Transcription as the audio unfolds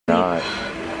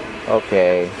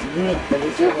Okay.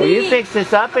 Well, you fix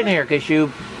this up in here because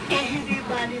you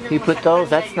put those.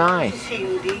 That's nice.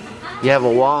 You have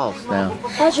a walls now.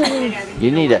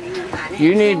 You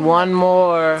need one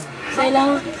more.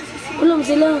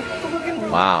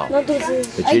 Wow.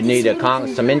 But you need a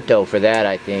cemento for that,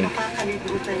 I think.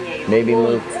 Maybe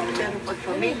move.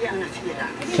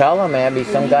 Tell them, Abby,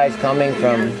 some guy's coming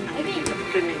from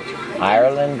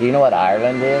Ireland. Do you know what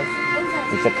Ireland is?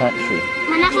 It's a country.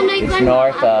 It's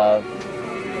north of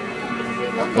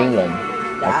England,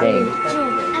 I think.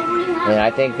 And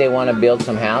I think they want to build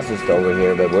some houses over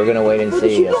here, but we're going to wait and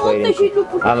see. Let's wait and see.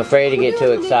 I'm afraid to get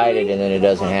too excited and then it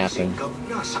doesn't happen.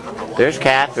 There's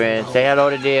Catherine. Say hello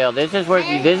to Dale. This is where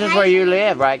you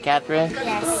live, right, Catherine?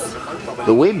 Yes.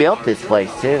 But we built this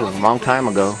place too, a long time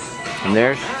ago. And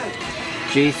there's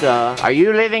are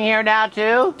you living here now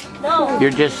too? No.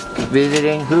 You're just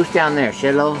visiting? Who's down there?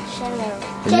 Shiloh?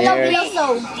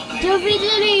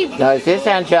 Now, is this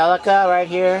Angelica right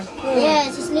here?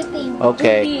 Yes, she's sleeping.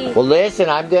 Okay. Well, listen,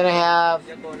 I'm going to have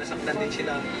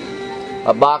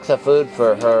a box of food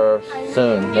for her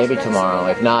soon. Maybe tomorrow.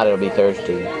 If not, it'll be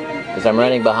Thursday. Because I'm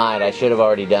running behind. I should have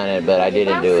already done it, but I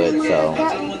didn't do it. So,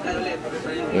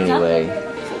 anyway.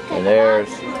 And there's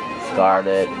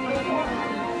Scarlett.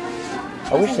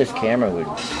 I wish this camera would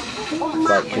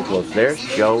like too close. There's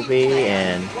Jovi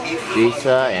and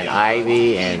Lisa and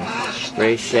Ivy and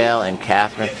Rachel and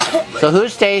Catherine. So who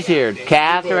stays here?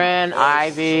 Catherine,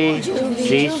 Ivy,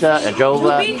 Lisa,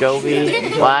 Jovi.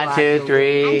 1, 2,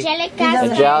 3.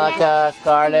 Angelica,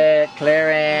 Scarlett,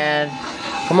 Claire.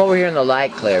 Come over here in the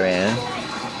light, Claire.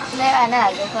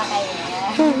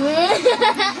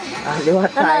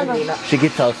 She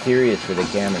gets all serious for the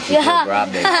camera. She's so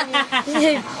robbing.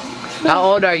 How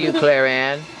old are you,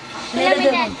 Claire?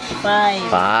 5.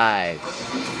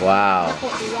 Wow.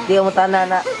 There's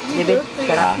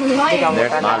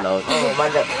Malo.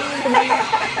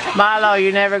 Malo,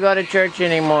 you never go to church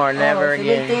anymore. Never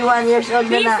again. 71 years old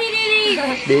na.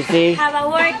 Busy? Have a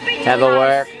work. Have a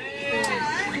work?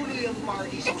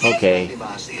 Okay.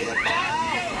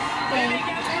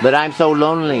 But I'm so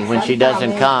lonely when she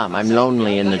doesn't come. I'm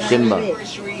lonely in the Simba.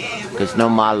 Because no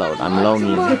Malo. I'm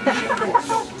lonely.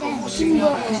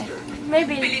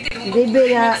 Maybe.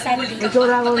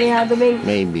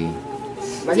 Maybe.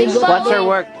 What's her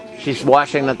work? She's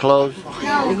washing the clothes?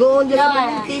 No.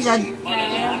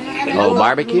 Oh,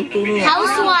 barbecue?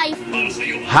 Housewife.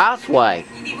 Housewife?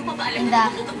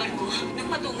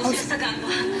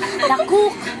 The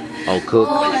cook. Oh, cook.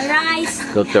 Cook the rice.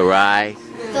 Cook the rice.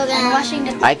 Washing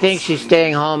the I think she's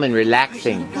staying home and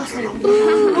relaxing.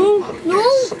 No.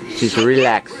 She's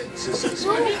relaxed.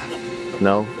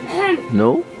 No?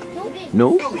 No?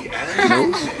 No?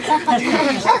 No?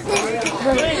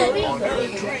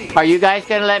 Are you guys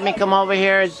going to let me come over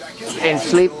here and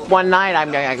sleep one night? I'm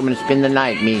going to spend the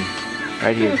night, me.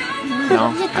 Right here.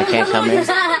 No? I can't come in.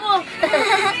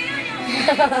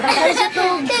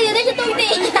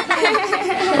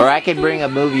 Or I could bring a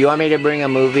movie. You want me to bring a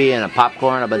movie and a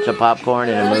bunch of popcorn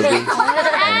and a movie?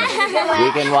 And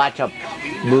we can watch a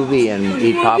movie and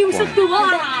eat popcorn.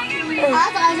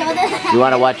 You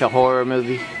want to watch a horror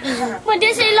movie?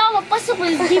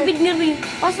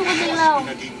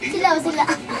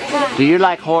 Do you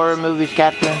like horror movies,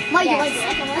 Catherine?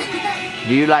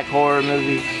 Do you like horror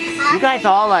movies? You guys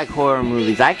all like horror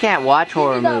movies. I can't watch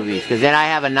horror movies because then I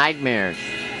have a nightmares.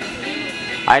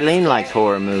 Eileen likes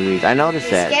horror movies. I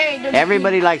noticed that.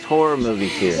 Everybody likes horror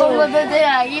movies here. Oh,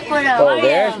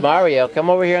 there's Mario. Come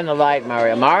over here in the light,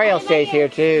 Mario. Mario stays here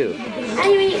too.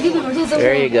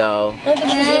 There you go. Oh,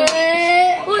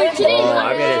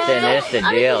 I'm going to send this to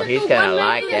Jill. He's going to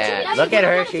like that. Look at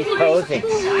her. She's posing.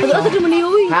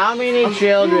 How many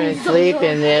children sleep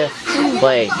in this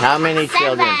place? How many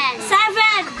children?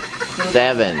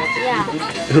 7. Yeah.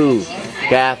 Who?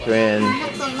 Catherine.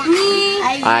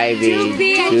 Ivy.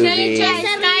 Judy.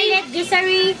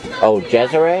 Oh,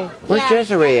 Desiree? Where's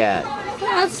Desiree at?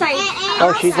 Outside.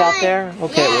 Oh, she's out there?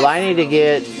 Okay, well I need to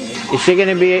get... Is she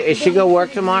going to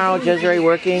work tomorrow? Desiree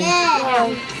working?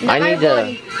 I need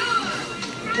to...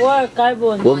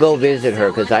 We'll go visit her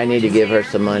because I need to give her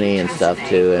some money and stuff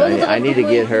too. And I need to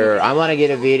get her... I want to get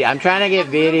a video. I'm trying to get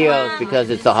videos because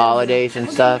it's the holidays and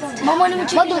stuff. I'm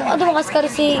trying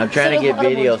to get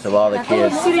videos of all the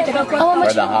kids for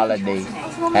the holidays.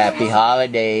 Happy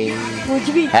holidays.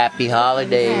 Happy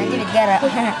holidays.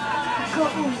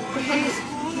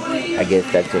 I guess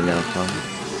that's enough, huh?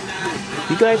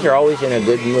 You guys are always in a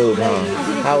good mood, huh?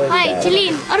 How is that?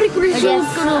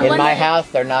 In my house,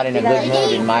 they're not in a good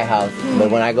mood in my house.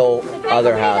 But when I go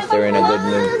other house, they're in a good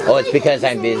mood. Oh, it's because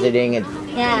I'm visiting. And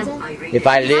Yeah.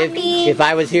 If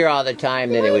I was here all the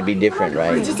time, then it would be different,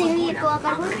 right?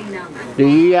 Do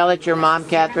you yell at your mom,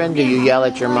 Catherine? Do you yell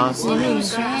at your mom?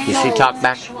 Does she talk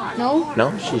back? No.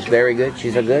 No? She's very good?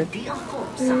 She's a good?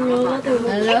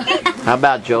 How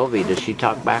about Jovi? Does she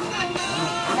talk back?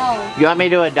 No. You want me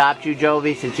to adopt you,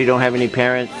 Jovi, since you don't have any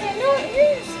parents?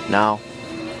 No?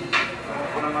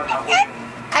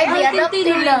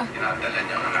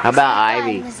 How about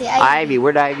Ivy? Ivy,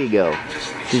 where'd Ivy go?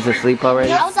 She's asleep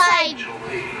already? Outside.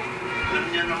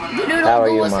 How are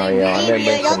you, Mario? I'm gonna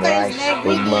bring some rice,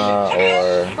 Ugma,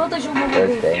 or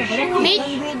Thursday.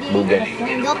 Bugan.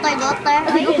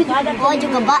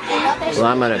 Well,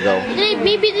 I'm gonna go.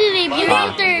 Maybe you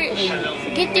later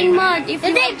getting mad if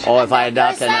you Oh, if I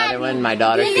adopt another one, my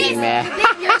daughter's getting mad.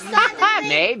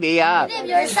 Maybe,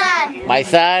 your son. My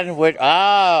son would.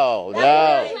 Oh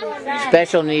no,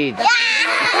 special needs.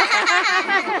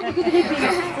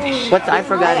 I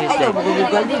forgot his name.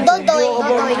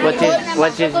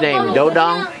 What's his name?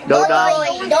 Dodong? Dodong?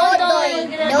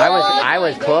 I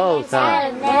was close,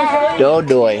 huh?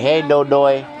 Dodoy. Hey,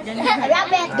 Dodoy.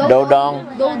 Dodong.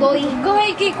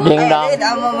 Ding Dong.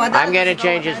 I'm gonna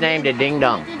change his name to Ding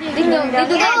Dong. Ding Dong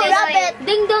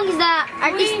is the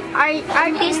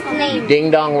artist name. Ding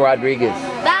Dong Rodriguez.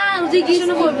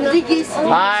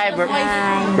 Hi,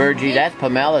 Virgie. That's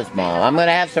Pamela's mom. I'm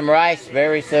gonna have some rice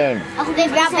very soon.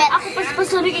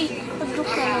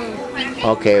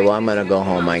 Okay, well, I'm gonna go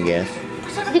home, I guess.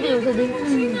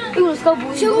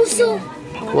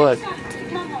 What?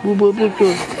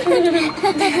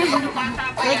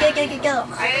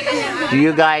 Do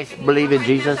you guys believe in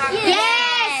Jesus?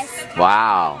 Yes.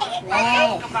 Wow.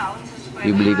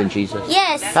 You believe in Jesus?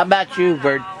 Yes. How about you,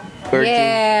 Virgie?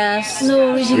 Yes.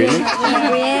 No. Really?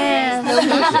 Yes.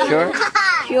 Sure?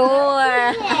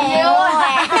 Sure.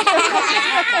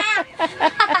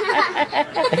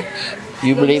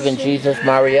 You believe in Jesus,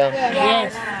 Mario?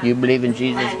 Yes. You believe in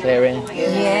Jesus, Clarin?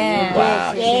 Yes.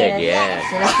 Wow, she said yes.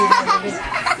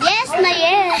 Yes, na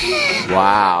yes.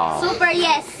 Wow. Super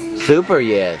yes. Super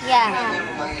yes.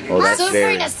 Yeah. Well, that's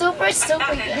very... Super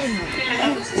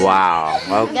yes. Wow,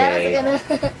 okay.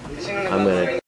 I'm gonna...